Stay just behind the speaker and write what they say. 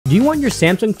Do you want your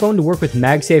Samsung phone to work with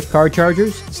MagSafe car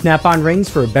chargers, snap-on rings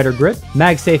for a better grip,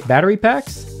 MagSafe battery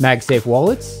packs, MagSafe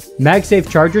wallets, MagSafe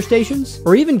charger stations,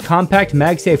 or even compact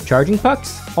MagSafe charging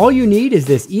pucks? All you need is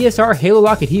this ESR Halo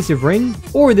Lock adhesive ring,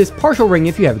 or this partial ring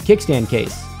if you have a kickstand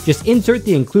case. Just insert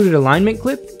the included alignment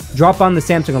clip, drop on the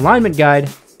Samsung alignment guide,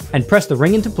 and press the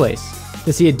ring into place.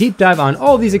 To see a deep dive on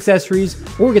all these accessories,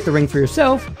 or get the ring for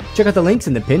yourself, check out the links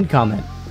in the pinned comment.